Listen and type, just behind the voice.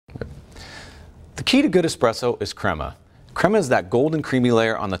The key to good espresso is crema. Crema is that golden creamy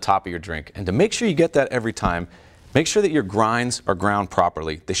layer on the top of your drink, and to make sure you get that every time, make sure that your grinds are ground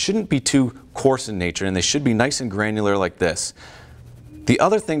properly. They shouldn't be too coarse in nature, and they should be nice and granular like this. The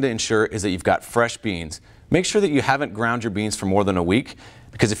other thing to ensure is that you've got fresh beans. Make sure that you haven't ground your beans for more than a week,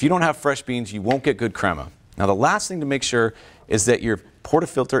 because if you don't have fresh beans, you won't get good crema. Now the last thing to make sure is that your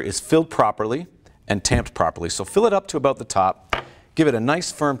portafilter is filled properly and tamped properly. So fill it up to about the top, give it a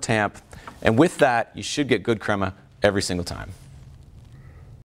nice firm tamp, and with that you should get good crema every single time.